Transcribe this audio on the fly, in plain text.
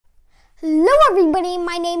Hello everybody,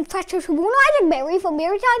 my name is Prof. Soborno Bari from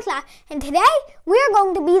Bari Science Lab, and today we are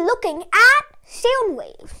going to be looking at sound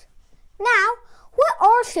waves. Now, what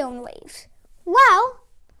are sound waves? Well,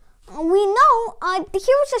 we know,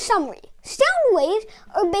 here's a summary. Sound waves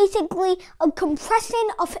are basically a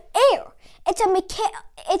compression of air. It's a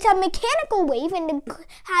mechanical wave in the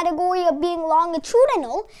category of being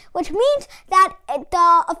longitudinal, which means that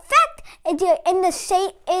the effect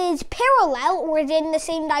is parallel or is in the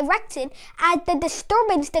same direction as the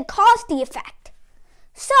disturbance that caused the effect.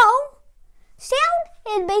 So, sound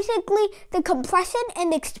is basically the compression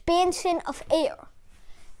and expansion of air.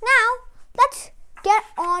 Now, let's get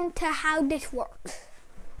on to how this works.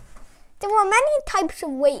 There are many types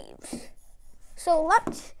of waves, so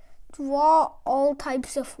let's draw all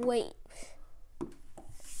types of waves.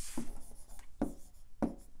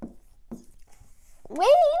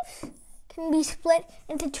 Waves can be split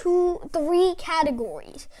into three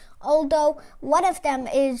categories, although one of them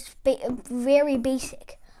is very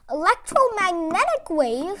basic. Electromagnetic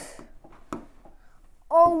waves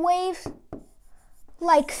are waves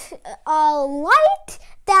like light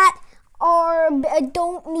that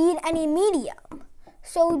don't need any medium.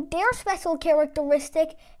 So their special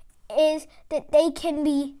characteristic is that they can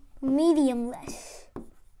be mediumless.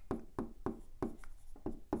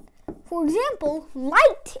 For example,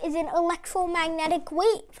 light is an electromagnetic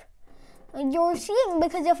wave. You're seeing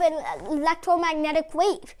because of an electromagnetic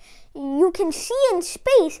wave. You can see in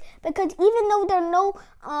space because even though there are no,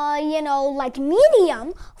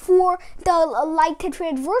 medium for the light to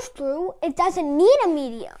traverse through, it doesn't need a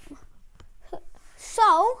medium.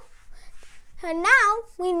 So, now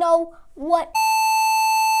we know what.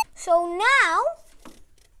 So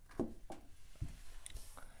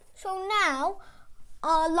now,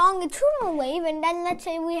 a longitudinal wave, and then let's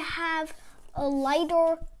say we have a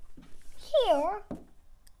lighter here.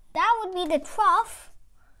 That would be the trough,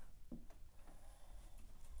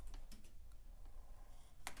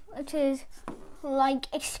 which is like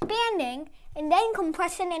expanding and then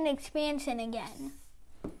compression and expansion again.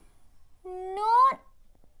 Not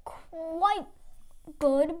quite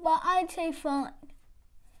good, but I'd say fine.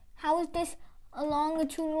 How is this a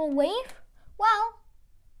longitudinal wave? Well,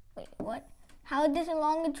 wait, what? How is this a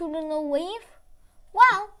longitudinal wave?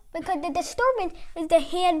 Well, because the disturbance is the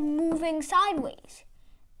hand moving sideways.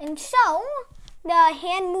 And so, the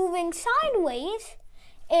hand moving sideways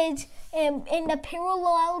is in the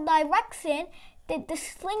parallel direction that the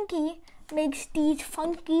slinky makes these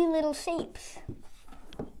funky little shapes.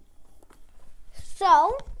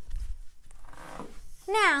 So,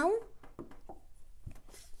 now,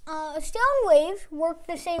 sound waves work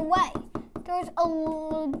the same way. There's a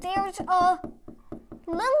little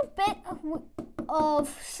bit of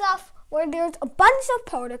stuff where there's a bunch of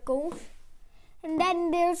particles, and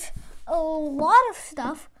then there's a lot of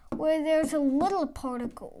stuff where there's a little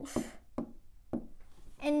particles,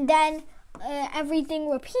 and then everything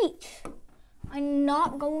repeats. I'm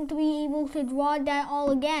not going to be able to draw that all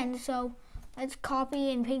again, so let's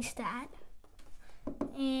copy and paste that.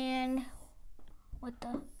 And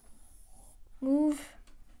move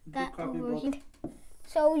that over here.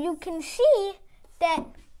 So you can see that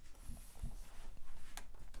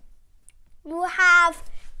you have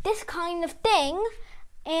this kind of thing,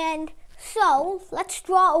 and so let's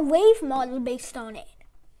draw a wave model based on it.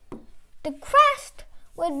 The crest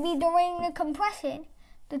would be during the compression,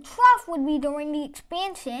 the trough would be during the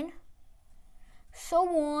expansion, so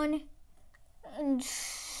on and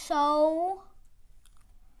so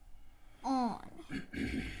on.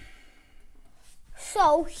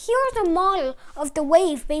 So here's a model of the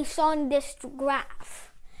wave based on this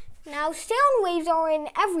graph. Now sound waves are in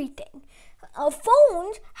everything.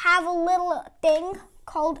 Phones have a little thing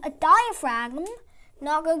called a diaphragm,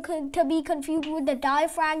 not to be confused with the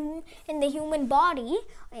diaphragm in the human body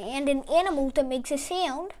and an animal that makes a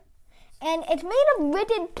sound. And it's made of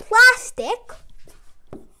rigid plastic.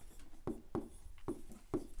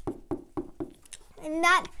 And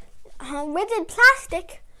that rigid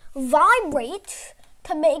plastic vibrates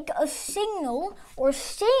to make a signal or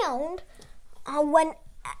sound when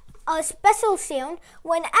a special sound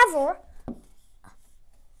whenever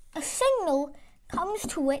a signal comes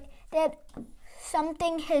to it that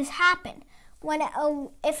something has happened.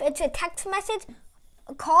 If it's a text message,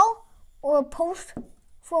 a call, or a post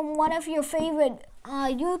from one of your favorite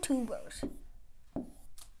YouTubers,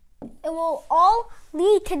 it will all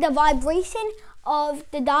lead to the vibration of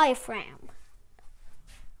the diaphragm.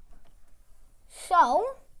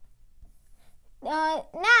 So,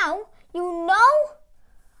 now you know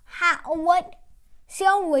what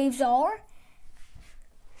sound waves are,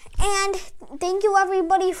 And thank you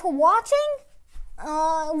everybody for watching.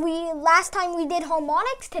 Last time we did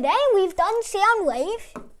harmonics. Today we've done sound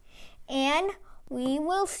waves. And we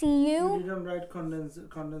will see you. You didn't write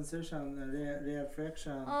condensation,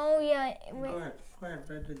 rarefaction. Oh yeah. Go ahead,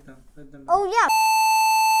 write it down. Oh yeah.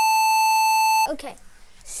 Okay.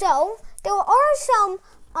 So there are some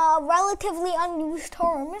relatively unused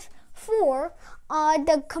terms for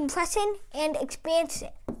the compression and expansion.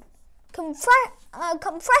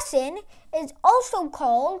 Compression is also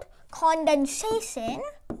called condensation,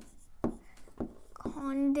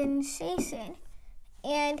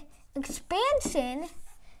 and expansion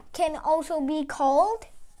can also be called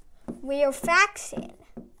rarefaction.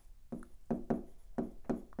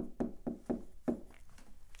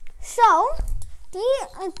 So,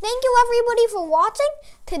 thank you everybody for watching.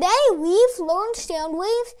 Today we've learned sound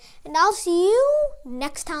waves, and I'll see you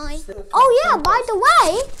next time. Oh yeah, by the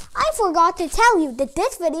way, I forgot to tell you that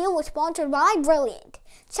this video was sponsored by Brilliant.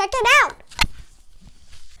 Check it out.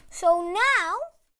 So now